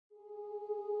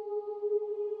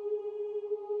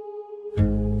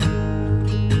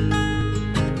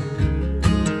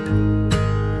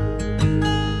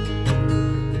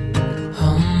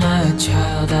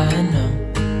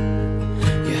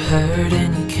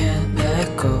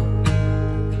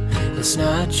It's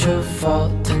not your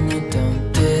fault and you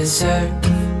don't deserve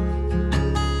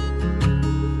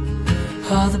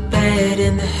all the bad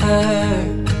and the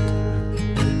hurt.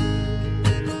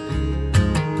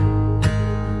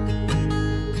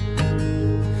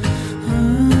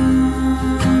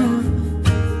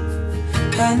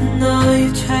 I know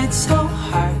you tried so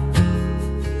hard.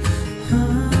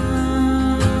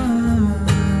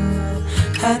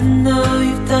 I know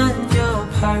you've done your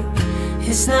part.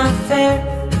 It's not fair.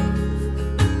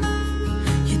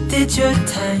 You did your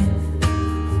time.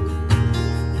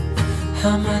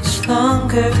 How much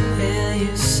longer will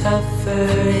you suffer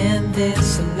in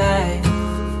this life?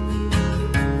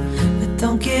 But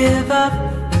don't give up.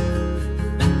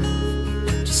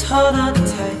 Just hold on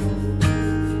tight.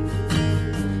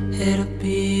 It'll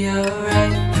be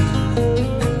alright.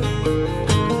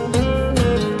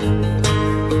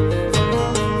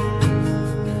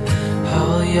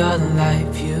 All your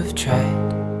life you've tried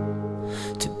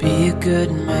to be a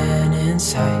good man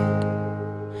inside.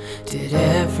 Did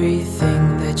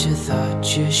everything that you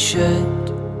thought you should.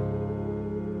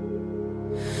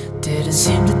 Didn't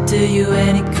seem to do you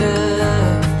any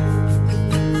good.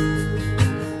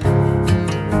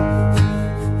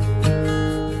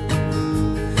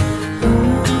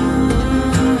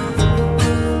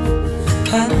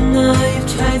 I know you've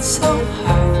tried so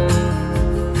hard.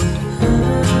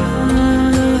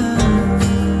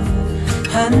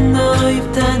 I know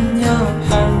you've done your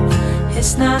part.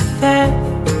 It's not fair.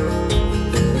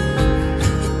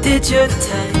 You did your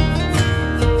time.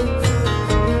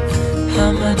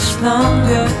 How much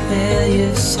longer will you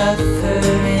suffer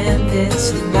in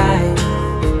this life?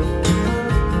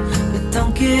 But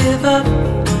don't give up.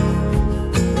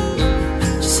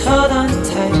 Just hold on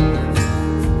tight.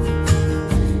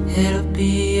 It'll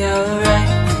be alright.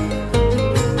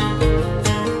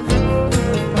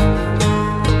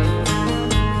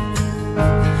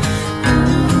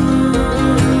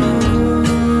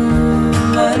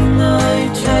 I know you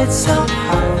tried so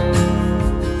hard.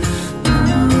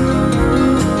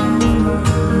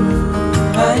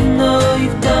 I know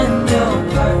you've done your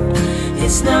part.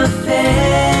 It's not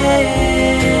fair.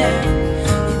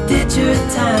 You did your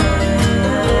time.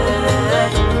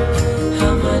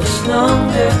 How much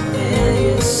longer will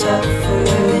you suffer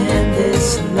in this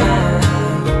life?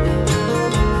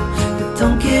 But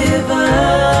don't give up.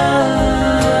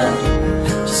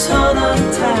 Just hold on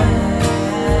tight.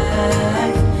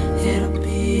 It'll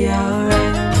be alright.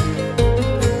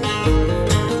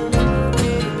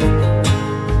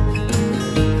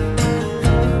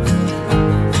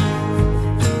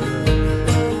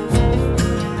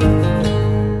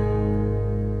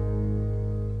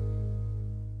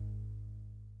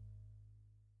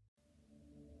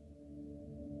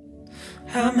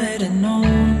 I met an old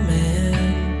man.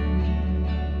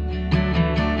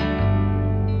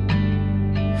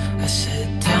 I said,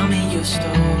 tell me your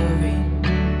story.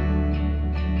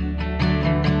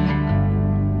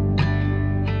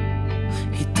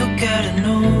 He took out an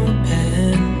old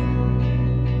pen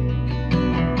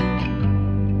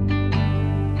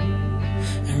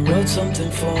and wrote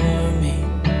something for me.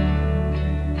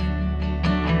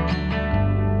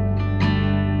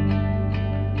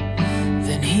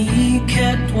 He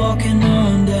kept walking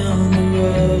on down the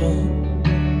road,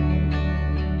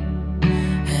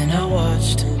 and I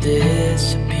watched him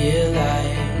disappear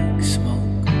like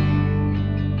smoke.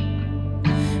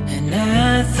 And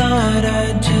I thought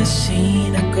I'd just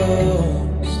seen a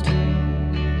ghost.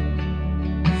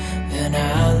 Then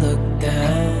I looked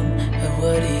down at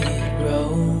what he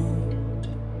wrote.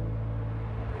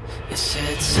 It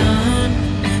said, son,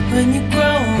 when you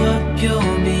grow up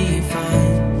you'll be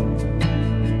fine.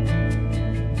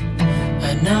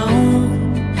 I know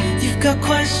you've got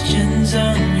questions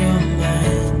on your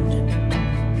mind.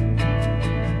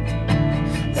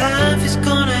 Life is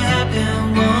gonna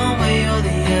happen one way or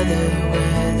the other,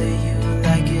 whether you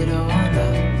like it or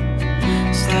not.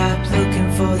 Stop looking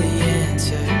for the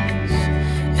answers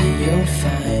and you'll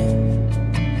find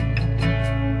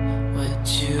what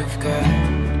you've got.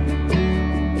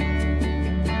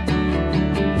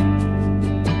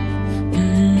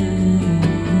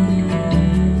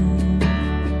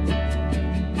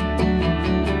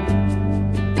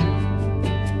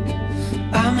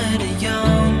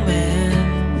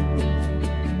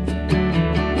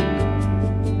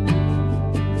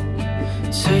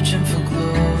 Searching for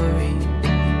glory.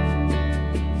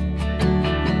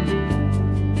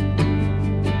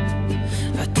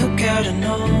 I took out an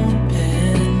old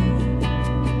pen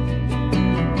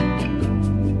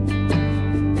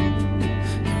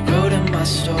and wrote in my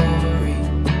story.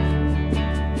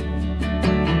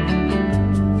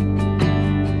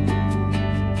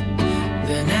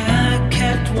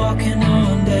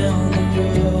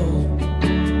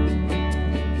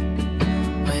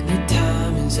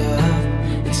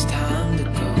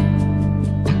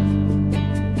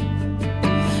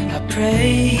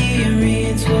 pray he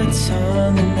reads what's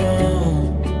on the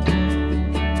note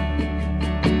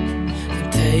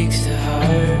and takes to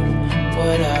heart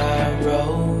what I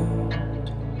wrote.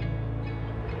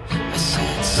 I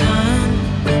said, son,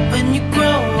 when you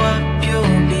grow up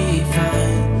you'll be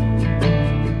fine.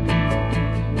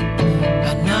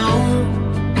 I know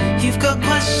you've got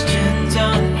questions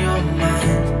on your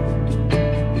mind.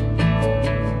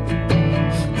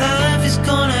 Life is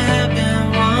gonna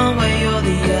happen one way or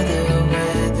the other,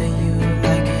 whether you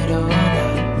like it or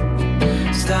not.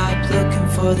 Stop looking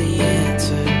for the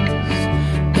answers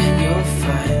and you'll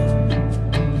find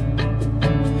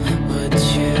what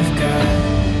you've got.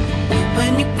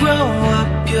 When you grow up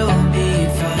you'll be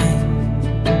fine.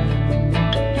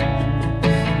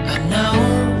 I know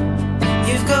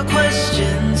you've got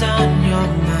questions on your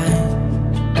mind.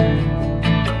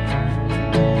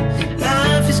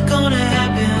 Life is gonna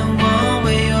happen one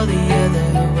way or the other,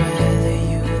 whether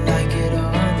you like it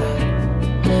or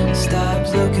not. Stop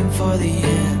looking for the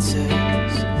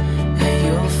answers and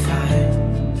you'll find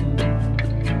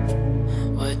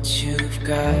what you've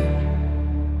got.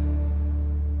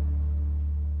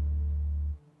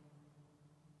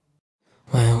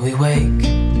 When we wake,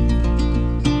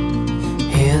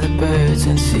 hear the birds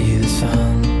and see the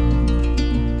sun.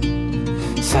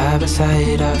 Side by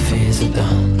side our fears are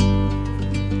done.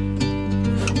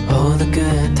 Oh, the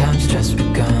good times just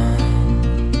begun.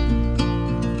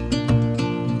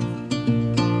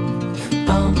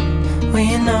 Oh, we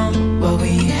know what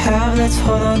we have, let's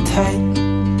hold on tight.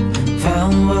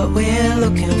 Found what we're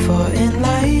looking for in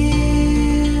life.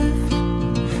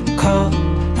 Call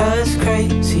us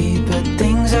crazy, but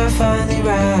things are finally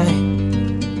right.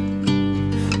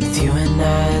 With you and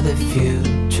I, the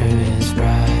future is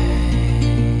bright.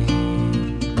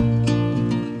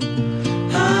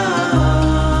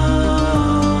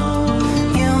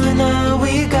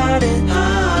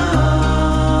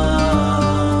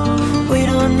 We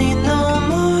don't need no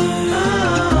more.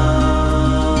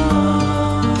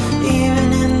 Even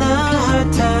in the hard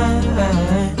times,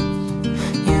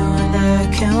 you and I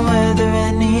can weather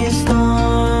any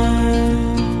storm.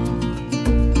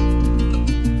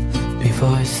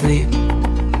 Before I sleep,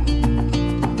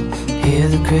 hear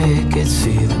the crickets,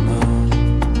 see the moon.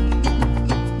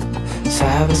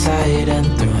 Side by side and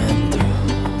through and through.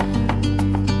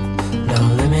 No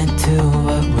limit to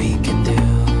what we can do.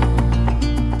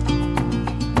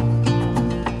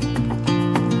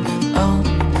 Oh,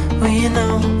 we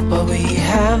know what we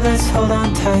have, let's hold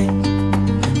on tight.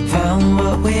 Found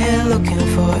what we're looking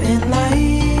for in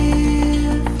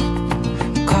life.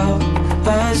 Call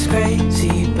us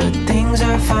crazy, but things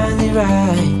are finally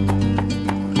right.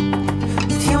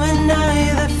 With you and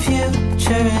I, the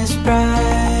future is bright.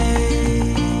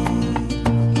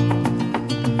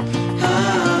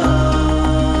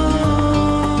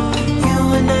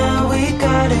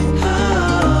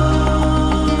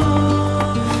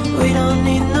 We don't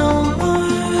need no more.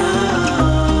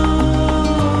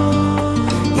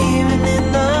 Even in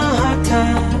the hard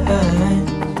times,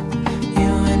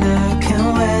 you and I can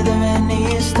weather any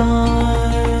storm.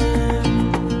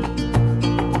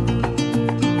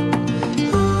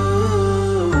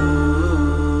 Ooh.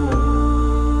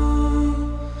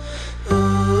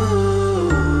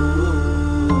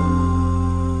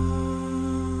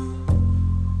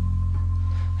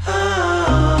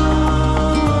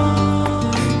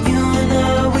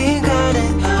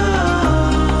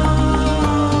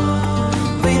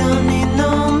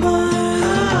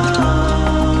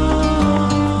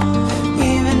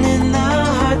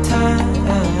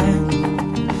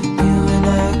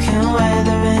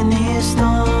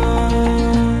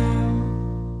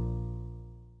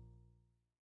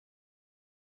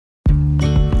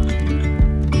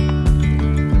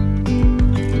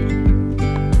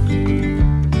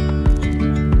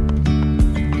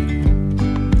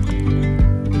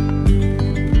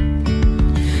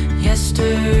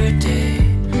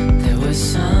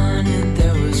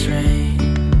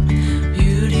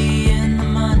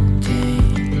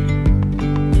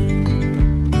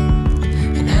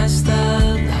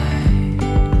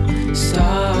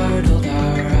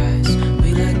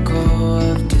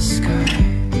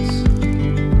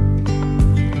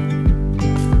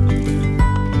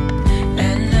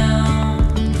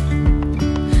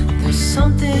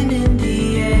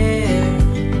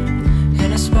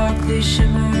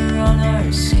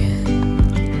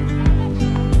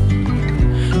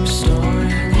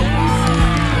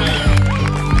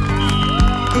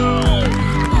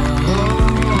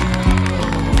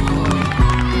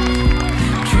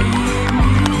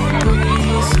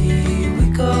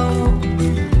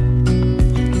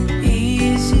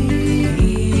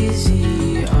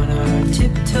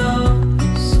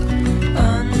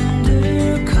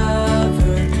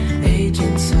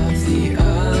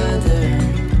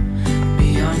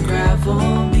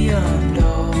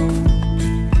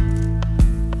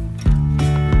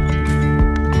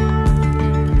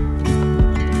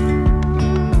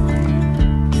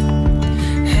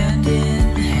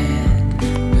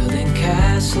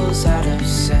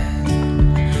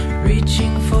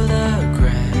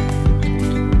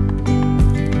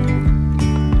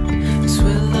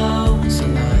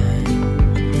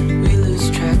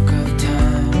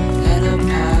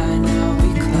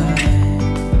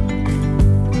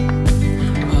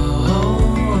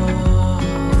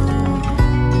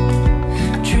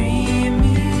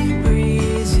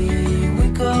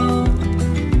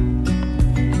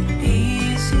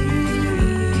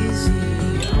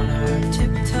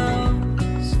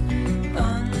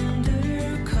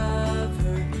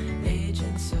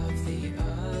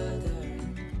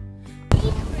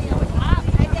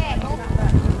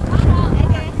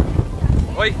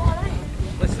 Oi,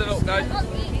 listen up guys.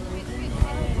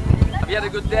 Have you had a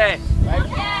good day?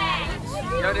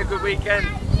 You had a good weekend?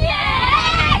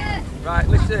 Right,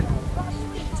 listen.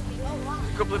 There's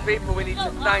a couple of people we need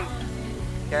to thank,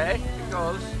 okay?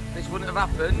 Because this wouldn't have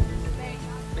happened.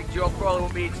 Big Joe Crawley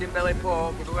wouldn't be eating belly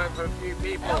pork if it weren't for a few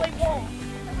people.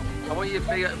 I want you to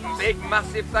be a big,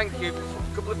 massive thank you for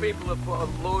a couple of people who have put a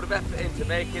load of effort into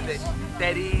making this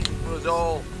dead easy for us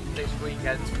all this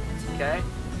weekend, okay?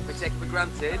 We take it for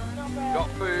granted, we've got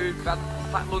food, we've had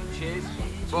packed lunches,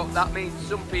 but that means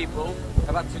some people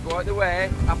have had to go out of the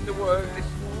way after work this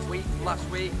week, last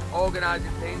week,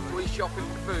 organising things, going shopping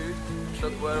for food, so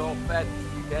that we're all fed,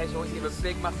 okay? So I want to give a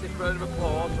big, massive round of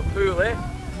applause for Pooley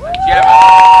and Gemma.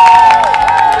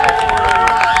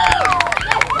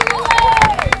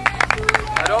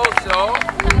 Also,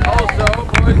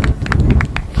 boys,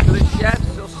 to the chefs,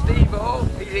 so Steagles,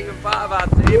 he's even part of our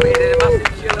team, he did a massive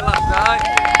chili last night.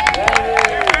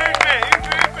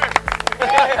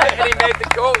 And he made the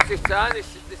coats this time.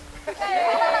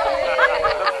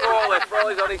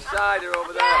 Frawley's on his side or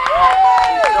over there. He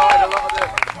sorted a lot of the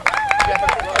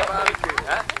barbecue,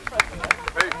 huh?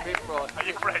 Beef Frawley. Are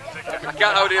you friends again? I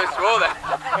can't hold you a swore then.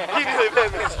 You nearly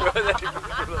made me swear then.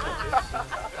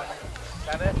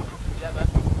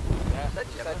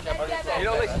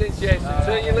 You're not listening, Jason.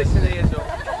 Turn your listening ears up.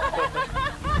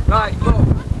 Right, look,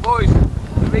 boys,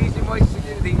 the reason why we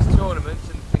do these tournaments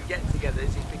and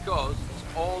get-togethers is because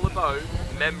it's all about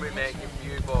memory making for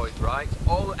you boys, right?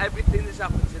 Everything that's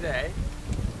happened today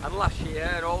and last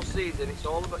year and all season, it's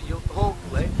all about you.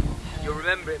 Hopefully, you'll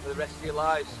remember it for the rest of your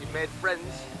lives. You've made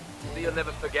friends that you'll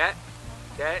never forget,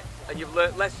 okay? And you've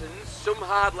learnt lessons, some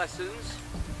hard lessons,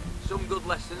 some good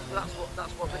lessons. That's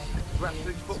what this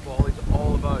grassroots football is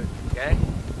all about, okay?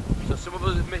 So some of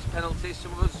us have missed penalties,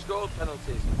 some of us have scored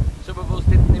penalties, some of us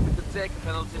didn't think we could take a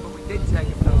penalty, but we did take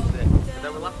a penalty, and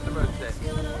then we're laughing about it,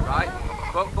 right?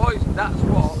 But boys, that's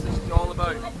what this is all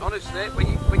about. Honestly, when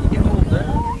you get older,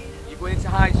 you go into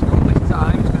high school this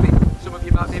time, it's going to be, some of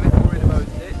you might be a bit worried about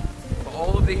it, but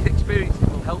all of these experiences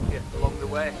will help you along the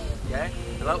way, okay?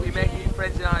 They'll help you make new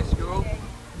friends in high school,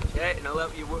 okay? And they'll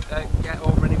help you get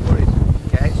over any worries,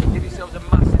 okay? So give yourselves a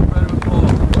massive round of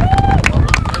applause.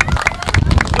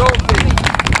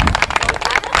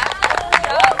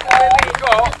 We've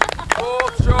got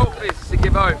 4 trophies to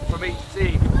give out from each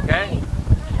team, okay?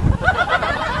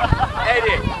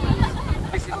 Eddie,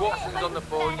 Mrs. Watson's on the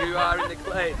phone, you are in the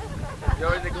glade.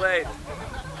 You're in the glade.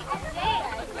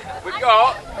 We've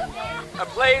got a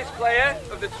player's player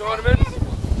of the tournament.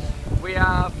 We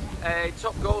have a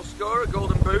top goal scorer,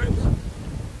 golden boot.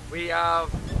 We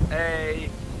have a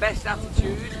best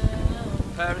attitude,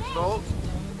 parents vote.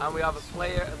 And we have a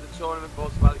player of the tournament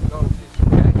voted by the coaches.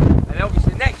 Okay? And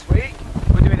obviously next week,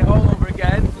 we're doing it all over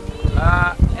again.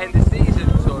 End of season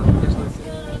tournament. Just listen.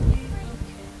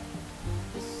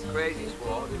 Crazy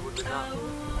squad, who would win that?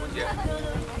 Would you?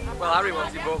 Well, Harry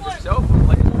wants to vote for himself and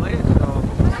play his players, so.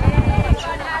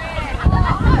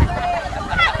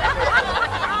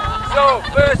 So,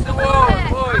 first award,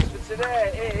 boys, for today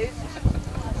is.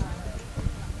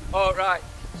 Oh, right.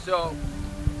 So,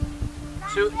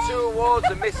 two awards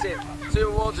are missing. 2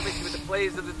 awards are missing with the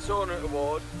Players of the Tournament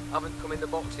award haven't come in the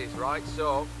boxes, right?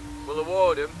 So, we'll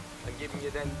award them and give them you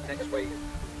then next week.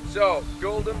 So,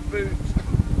 golden boot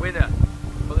winner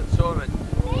for the tournament.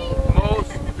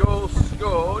 Most goals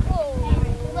scored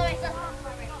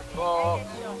for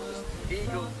the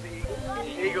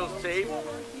Eagles team,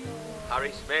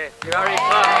 Harry Smith. Give Harry a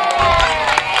clap.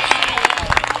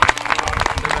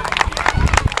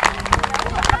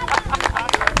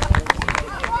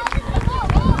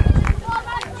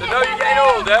 So now you're getting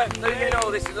older,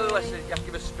 this is another lesson, you have to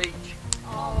give a speech.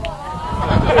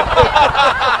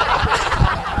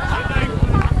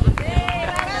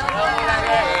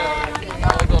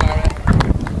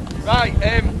 Right,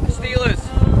 Steelers.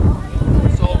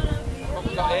 So, what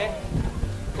we got here?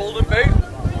 Golden boot.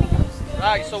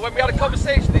 Right, so when we had a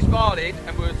conversation this morning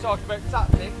and we were talking about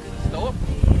tactics and stuff,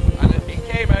 and it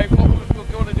came out what we were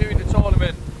going to do in the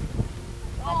tournament.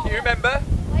 Do you remember?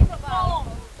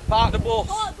 Park the bus.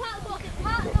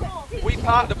 We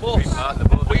parked the bus.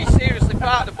 We seriously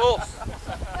parked the bus.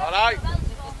 Alright?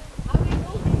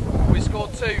 We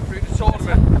scored 2 through the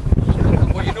tournament.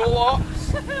 But you know what?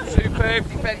 Superb,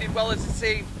 defended well as a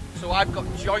team. So I've got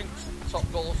joint top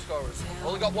goal scorers.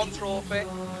 Only got 1 trophy,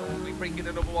 so we'll be bringing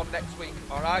another one next week.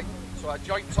 Alright? So our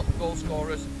joint top goal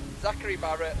scorers, Zachary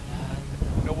Barrett,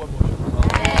 Noah Bush.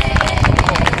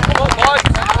 Come on boys!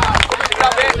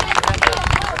 Grab it!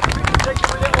 Take a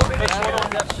little bit.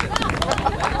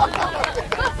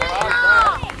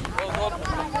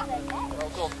 Well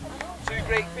done. 2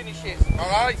 great finishes.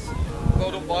 Alright?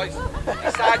 boys.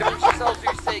 Decide amongst yourselves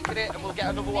who's taking it, and we'll get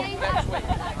another one for next week.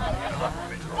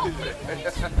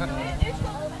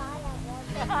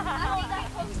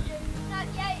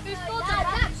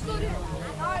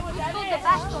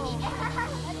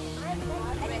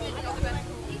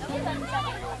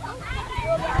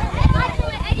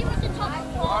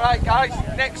 Alright guys,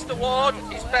 next award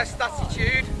is Best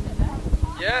Attitude.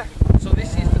 Yeah, so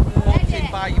this is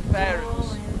voted by your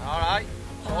parents. Alright,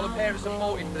 so all the parents are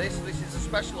voting for this, so this is a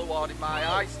special award in my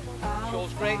eyes.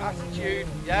 Shows great attitude,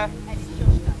 yeah?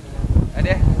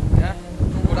 Eddie, yeah?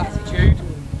 Good attitude.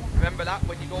 Remember that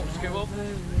when you go to school.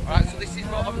 Alright, so this is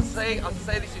what I'm saying. As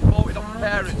I say, this is voted off the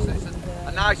parents. It's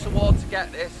a nice award to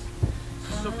get this.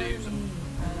 Somebody who's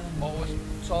always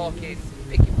talking,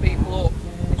 picking people up.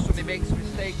 If somebody makes a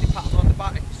mistake, they pat them on the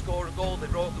back. If they score a goal, they're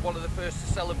one of the first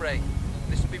to celebrate.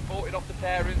 This has been voted off the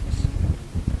parents.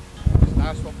 It's a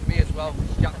nice one for me as well.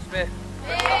 Jack Smith.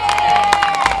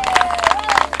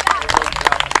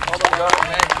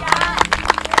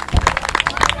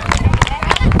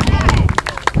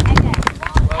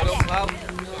 Well done, pal.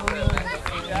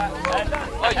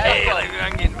 Hey, leave me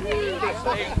hanging.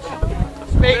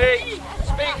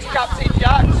 Speak, Captain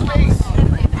Jack, speak.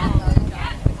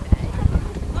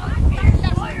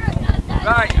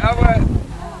 Right, our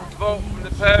vote from the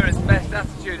parents, Best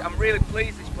Attitude. I'm really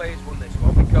pleased this player's won this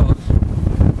one because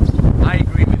I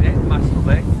agree with it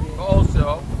massively. But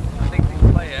also, I think this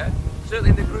player,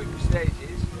 certainly in the group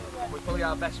stages, was probably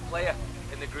our best player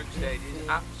in the group stages.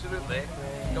 Absolutely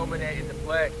dominated the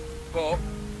play. But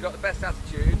got the best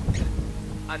attitude.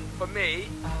 And for me,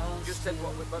 just said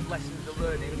what lessons of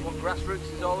learning, what grassroots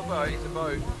is all about. It's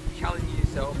about challenging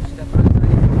yourself, step out of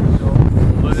it, so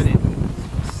learning.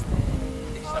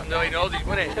 No, he knows he's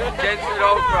won it. Jensen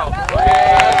Oldcroft.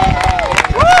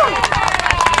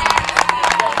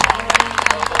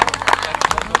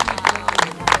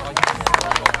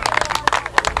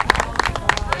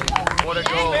 What a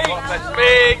goal. What a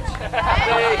speech.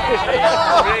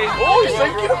 Oh, he's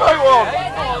thinking about one.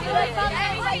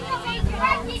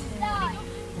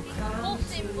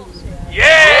 Yeah!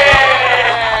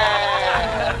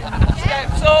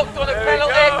 Steps up, done a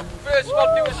penalty. First one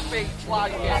do a speech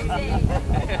like it.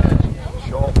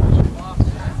 Short.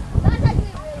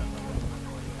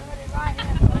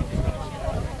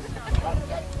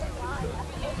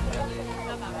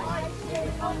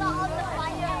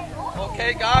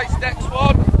 Okay guys, next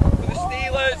one for the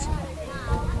Steelers.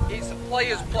 It's a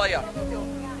player's player.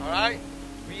 Alright?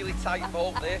 Really tight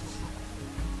vote this.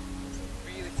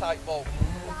 Really tight vote.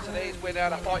 Today's winner,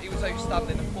 and I thought he was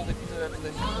outstanding and fully deserves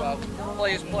this as well.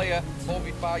 Player's player,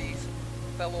 voted by his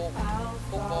fellow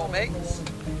football mates,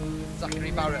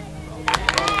 Zachary Barrett.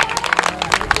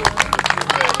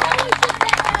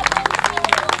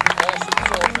 Awesome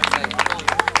tournament, mate.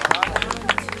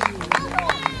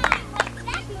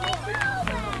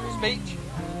 Speech?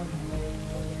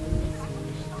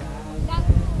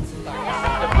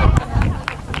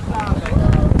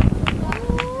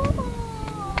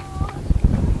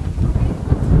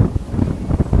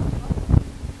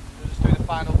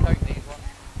 Final count these ones.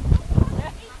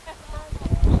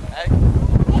 Hey.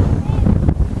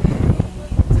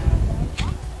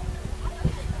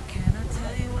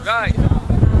 Right.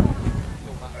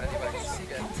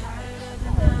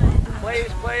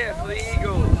 Players player for the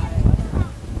Eagles.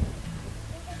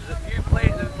 There's a few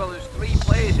players, well there's 3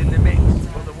 players in the mix,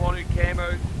 but the one who came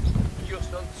out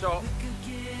just on top,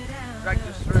 dragged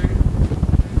us through,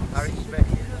 Harry Smith.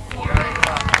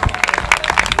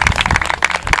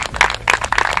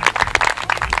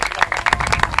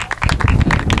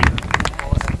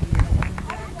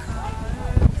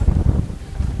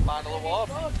 Final award.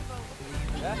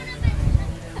 Yeah.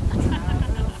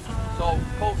 So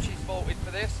coaches voted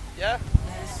for this, yeah?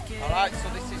 Alright, so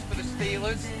this is for the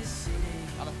Steelers.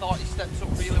 And I thought he stepped up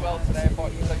really well today. I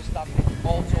thought he was outstanding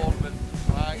all tournament.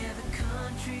 Right?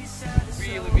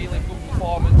 Really good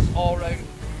performance all round,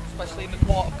 especially in the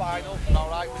quarter final.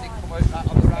 Alright, we didn't come out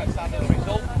on the right side of the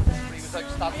result, but he was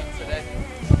outstanding today.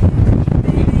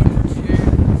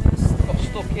 Got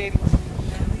stuck in.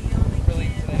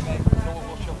 Brilliant today, mate. No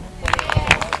rush up.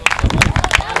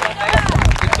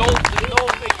 There's no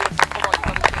figures. Come on, you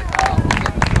gotta take that out.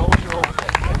 No show.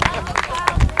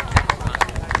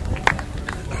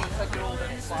 Take your old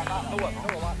ends like that. No,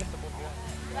 like this above you.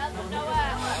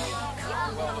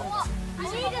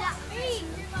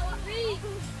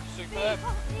 Superb.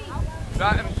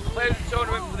 Right, and players of the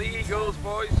tournament for the Eagles,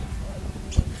 boys.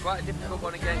 Quite a difficult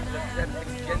one against them.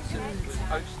 Jensen was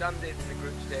outstanding in the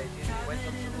group stages. He went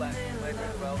on to the left and played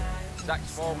really well. exact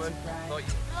moment. I thought you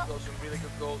scored some really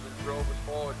good goals and drove us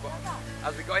forward. But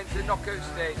as we got into the knockout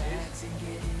stages,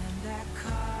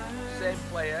 same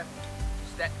player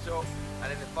stepped up,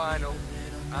 and in the final,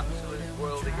 absolute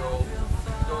worldly goal.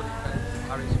 Good defence,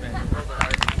 Harry Smith. Well done,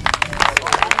 Harry.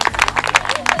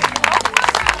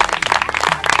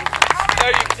 No,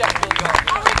 you definitely got it.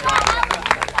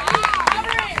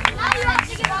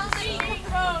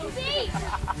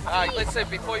 Alright, listen,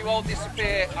 before you all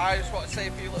disappear, I just want to say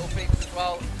a few little things as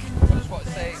well. I just want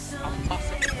to say I'm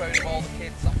massively proud of all the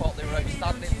kids. I thought they were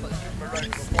outstanding, so let's give them a round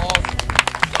of applause.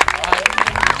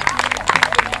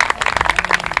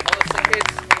 Honestly,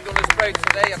 kids, you've done us proud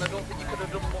today, and I don't think you could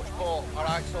have done much more.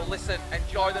 Alright, so listen,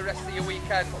 enjoy the rest of your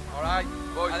weekend, alright?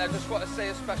 And I just want to say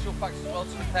a special thanks as well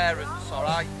to the parents,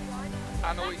 alright?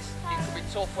 I know it can be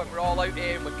tough when we're all out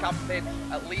here and we're camping.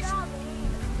 At least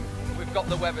we've got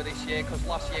the weather this year, because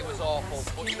last year was awful.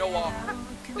 But you know what?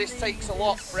 This takes a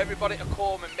lot for everybody to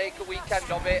come and make a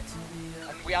weekend of it.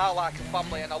 And we are like a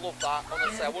family, and I love that.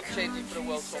 Honestly, I wouldn't change it for the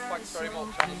world, so thanks very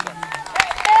much, honestly.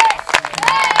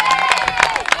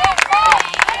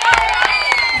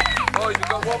 Boys, we've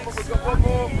got one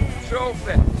more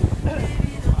trophy.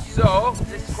 So,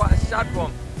 this is quite a sad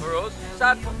one for us.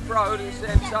 Sad but proud at the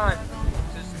same time.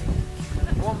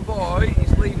 One boy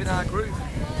is leaving our group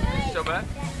this summer,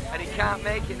 and he can't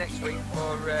make it next week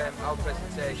for our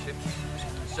presentation.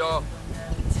 So,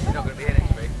 he's not going to be here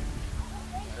next week.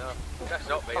 No, that's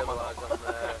not me, otherwise I'm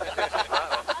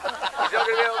he's not going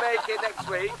to be able to make it next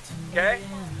week, okay?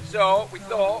 So, we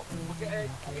thought we'd get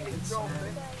his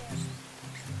trophy.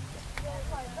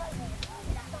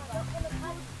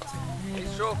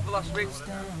 His trophy for last week.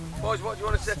 Boys, what do you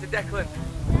want to say to Declan?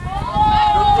 Good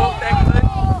luck, Declan.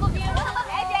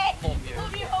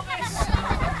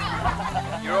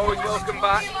 You're always welcome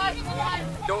back.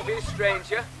 Don't be a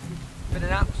stranger. It's been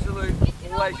an absolute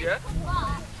pleasure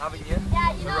having you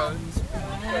around.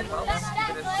 Okay, pal.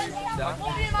 You've been a superstar.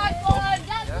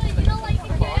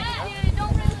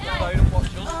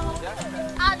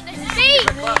 And the seat!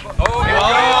 Oh, here we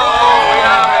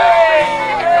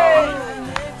go.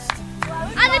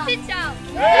 And the tin towel!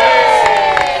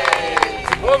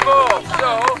 One more.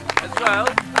 So, as well,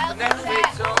 for next week,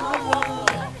 so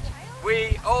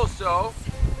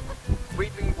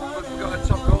we've got a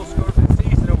top goal scorer for the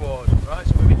season award, right?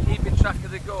 So we've been keeping track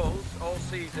of the goals all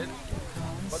season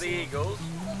for the Eagles,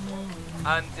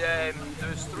 and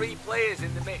there's 3 players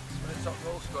in the mix for the top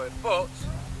goal scorer, but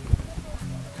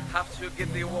have to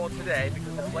give the award today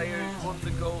because the player who's won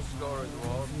the goal scorers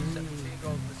award, 17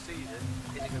 goals for the season,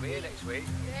 isn't going to be here next week.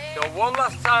 So one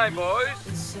last time,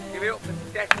 boys, give it up for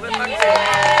Declan McGee.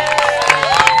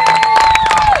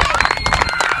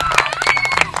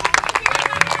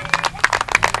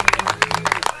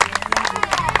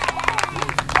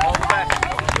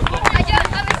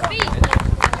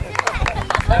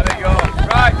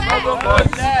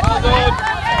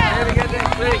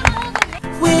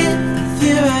 With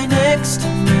you right next to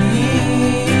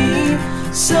me,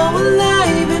 so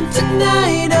alive, and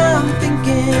tonight I'm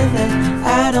thinking that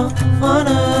I don't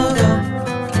wanna go.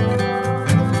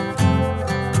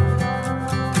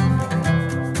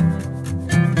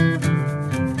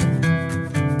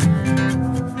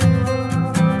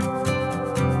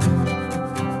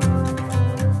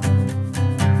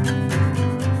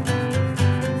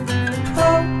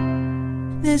 Oh,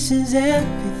 this is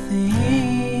everything.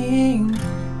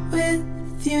 With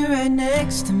you right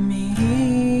next to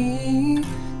me,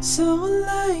 so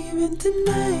alive, and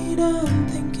tonight I'm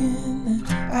thinking that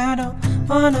I don't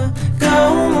wanna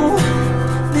go.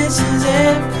 This is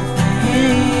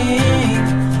everything.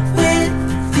 With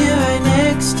you right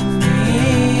next to me,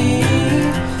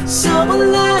 so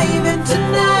alive, and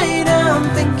tonight I'm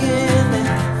thinking that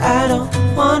I don't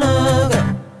wanna go.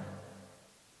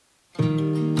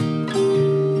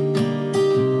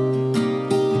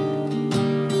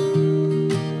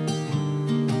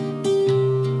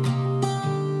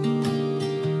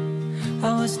 I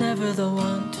was never the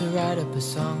one to write up a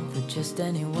song for just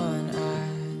anyone.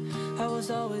 I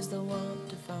was always the one